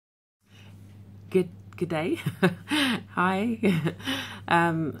Good day. Hi.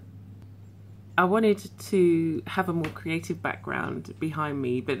 I wanted to have a more creative background behind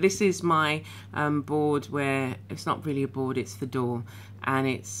me, but this is my board where it's not really a board, it's the door, and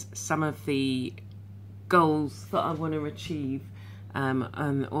it's some of the goals that I want to achieve,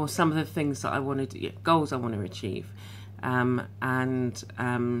 or some of the things that I want to do, goals I want to achieve. On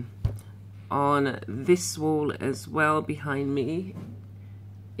this wall as well behind me,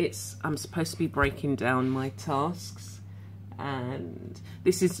 I'm supposed to be breaking down my tasks, and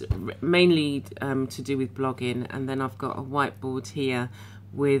this is mainly to do with blogging. And then I've got a whiteboard here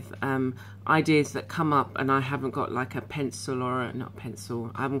with ideas that come up, and I haven't got like a pencil or not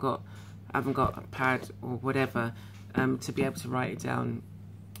pencil. I haven't got a pad or whatever to be able to write it down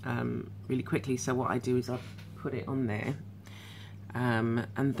really quickly. So what I do is I put it on there,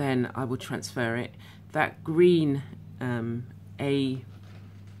 and then I will transfer it. That green A3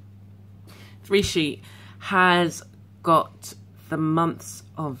 sheet has got the months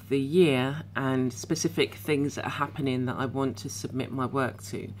of the year and specific things that are happening that I want to submit my work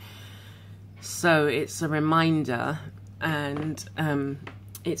to. So it's a reminder, and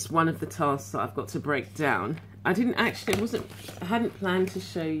it's one of the tasks that I've got to break down. I hadn't planned to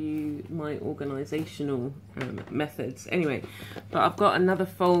show you my organisational methods anyway, but I've got another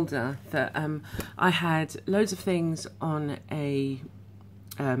folder that I had loads of things on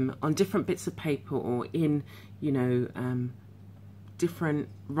different bits of paper or in, different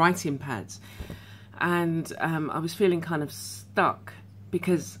writing pads. And I was feeling kind of stuck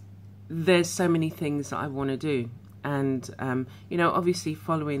because there's so many things that I want to do. And, obviously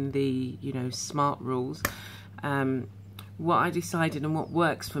following the, SMART rules, what I decided and what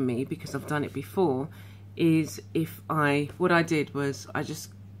works for me, because I've done it before, is what I did was I just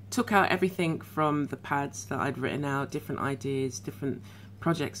took out everything from the pads that I'd written out, different ideas, different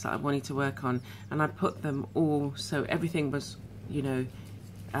projects that I wanted to work on, and I put them all, so everything was,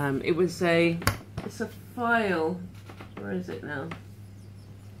 it's a file. Where is it now?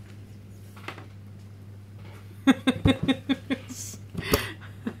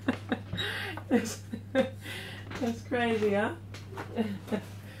 That's crazy, huh?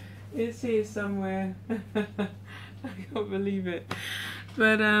 It's here somewhere. I can't believe it.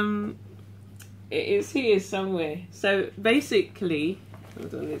 But it is here somewhere. So basically,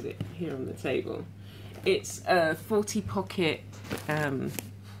 hold on, is it here on the table? It's a 40 pocket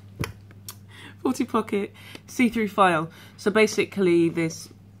see-through file. So basically there's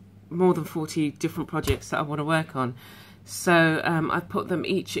more than 40 different projects that I want to work on. So I've put them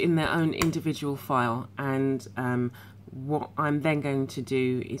each in their own individual file, and what I'm then going to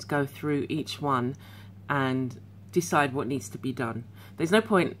do is go through each one and decide what needs to be done. There's no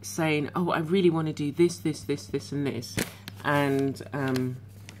point saying, oh, I really want to do this, this, this, this, and this. And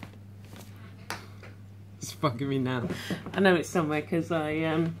it's fucking me now. I know it's somewhere because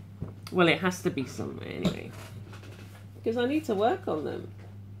well, it has to be somewhere anyway, because I need to work on them.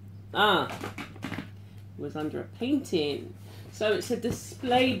 It was under a painting. So it's a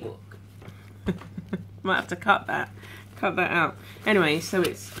display book. Might have to cut that out. Anyway, so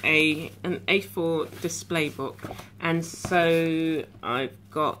it's an A4 display book, and so I've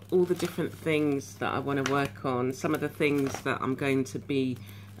got all the different things that I want to work on, some of the things that I'm going to be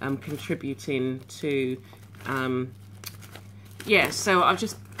contributing to. So I've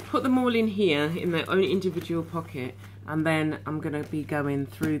just put them all in here in their own individual pocket, and then I'm going to be going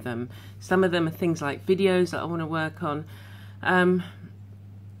through them. Some of them are things like videos that I want to work on, and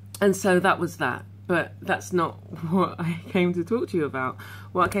so that was that. But that's not what I came to talk to you about.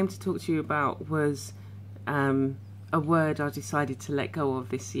 What I came to talk to you about was a word I decided to let go of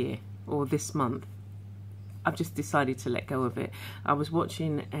this year, or this month. I've just decided to let go of it. I was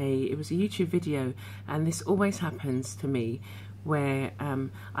watching it was a YouTube video, and this always happens to me, where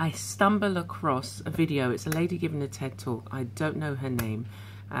I stumble across a video. It's a lady giving a TED talk. I don't know her name,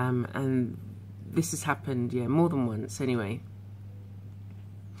 and this has happened, more than once anyway.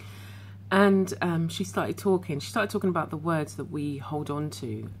 And she started talking about the words that we hold on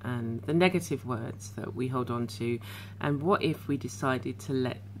to, and the negative words that we hold on to, and what if we decided to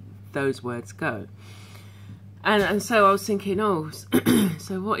let those words go. And so I was thinking,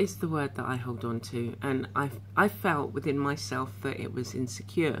 so what is the word that I hold on to? And I felt within myself that it was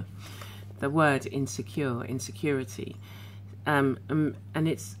insecure. The word insecure, insecurity. And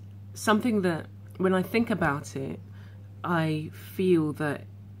it's something that when I think about it, I feel that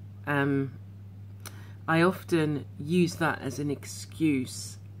I often use that as an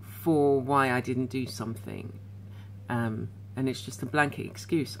excuse for why I didn't do something. And it's just a blanket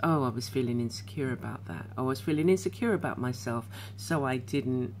excuse. Oh, I was feeling insecure about that. I was feeling insecure about myself, so I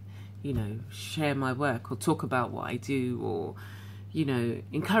didn't you know, share my work or talk about what I do, or, you know,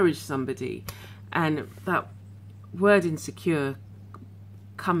 encourage somebody. And that word insecure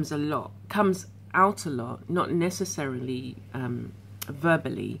comes out a lot, not necessarily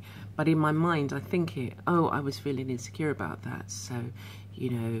verbally, but in my mind I think it, oh, I was feeling insecure about that, so, you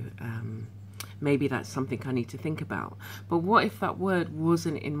know, maybe that's something I need to think about. But what if that word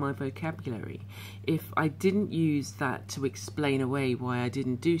wasn't in my vocabulary? If I didn't use that to explain away why I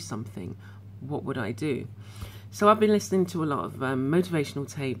didn't do something, what would I do? So I've been listening to a lot of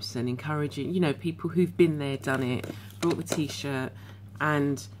motivational tapes and encouraging, you know, people who've been there, done it, bought the t-shirt,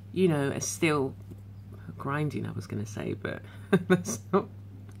 and, you know, are still grinding, I was going to say, but that's not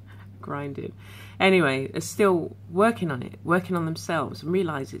grinding. Anyway, are still working on it, working on themselves, and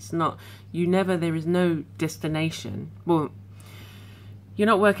realize it's not, there is no destination. Well, you're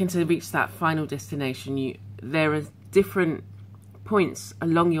not working to reach that final destination. There are different points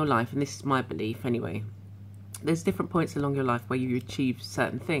along your life, and this is my belief anyway. There's different points along your life where you achieve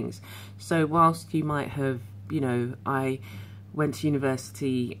certain things. So whilst you might have, you know, I went to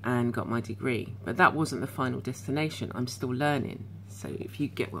university and got my degree, but that wasn't the final destination. I'm still learning. So if you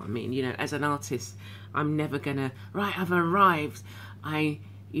get what I mean, you know, as an artist, I'm never gonna, right, I've arrived. You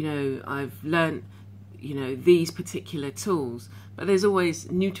know, I've learned, you know, these particular tools, but there's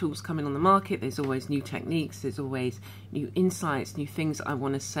always new tools coming on the market. There's always new techniques. There's always new insights, new things I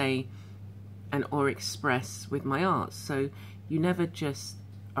want to say and or express with my art. So you never just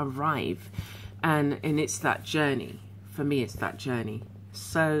arrive, and it's that journey. For me, it's that journey.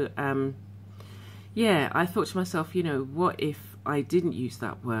 So yeah, I thought to myself, you know, what if I didn't use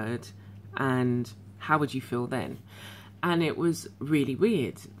that word, and how would you feel then? And it was really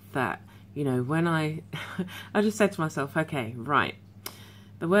weird that, you know, when I just said to myself, okay, right,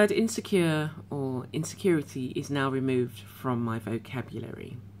 the word insecure or insecurity is now removed from my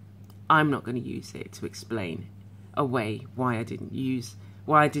vocabulary. I'm not going to use it to explain away why I didn't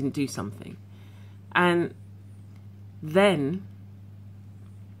do something. And then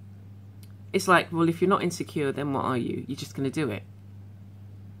it's like, well, if you're not insecure, then what are you? You're just going to do it.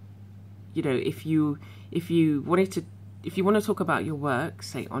 You know, if you want to talk about your work,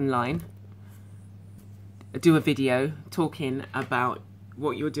 say online, do a video talking about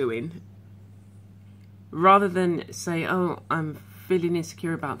what you're doing, rather than say, oh, I'm feeling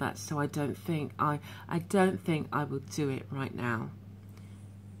insecure about that, so I don't think I will do it right now.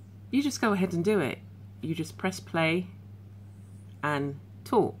 You just go ahead and do it. You just press play and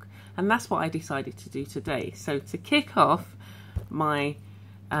talk. And that's what I decided to do today. So to kick off my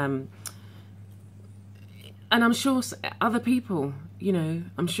and I'm sure other people, you know,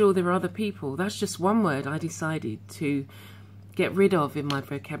 I'm sure there are other people, that's just one word I decided to get rid of in my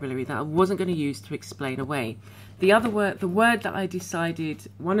vocabulary that I wasn't going to use to explain away. The word that I decided,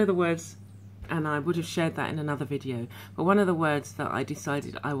 one of the words, and I would have shared that in another video, but one of the words that I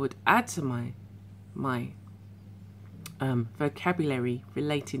decided I would add to my vocabulary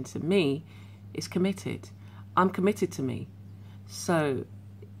relating to me is committed. I'm committed to me. So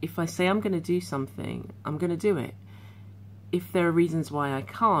if I say I'm going to do something, I'm going to do it. If there are reasons why I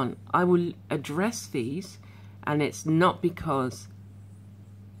can't, I will address these, and it's not because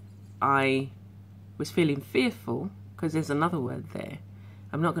I was feeling fearful, because there's another word there.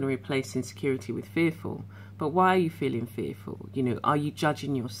 I'm not going to replace insecurity with fearful, but why are you feeling fearful? You know, are you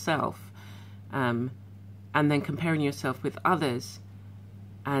judging yourself and then comparing yourself with others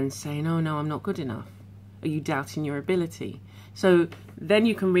and saying, oh no, I'm not good enough? Are you doubting your ability? So then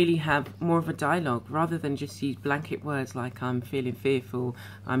you can really have more of a dialogue rather than just use blanket words like I'm feeling fearful,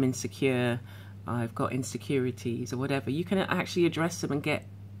 I'm insecure, I've got insecurities or whatever. You can actually address them and get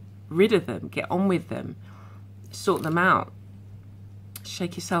rid of them, get on with them, sort them out,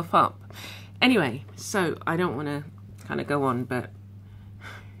 shake yourself up. Anyway, so I don't want to kind of go on, but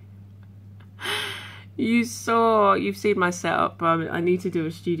you've seen my setup. I need to do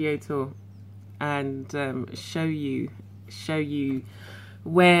a studio tour and show you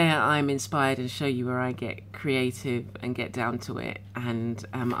where I'm inspired and show you where I get creative and get down to it. And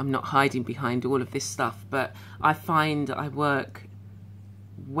I'm not hiding behind all of this stuff, but I find I work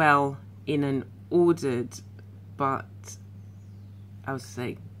well in an ordered but I would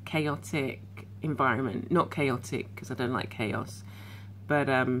say chaotic environment. Not chaotic because I don't like chaos, but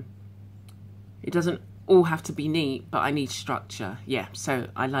it doesn't all have to be neat, but I need structure. Yeah, so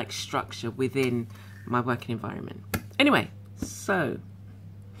I like structure within my working environment. Anyway, so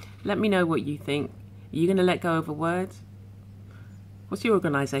let me know what you think. Are you going to let go of a word? What's your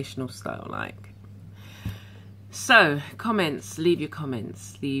organisational style like? So, comments, leave your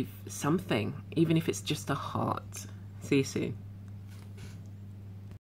comments, leave something, even if it's just a heart. See you soon.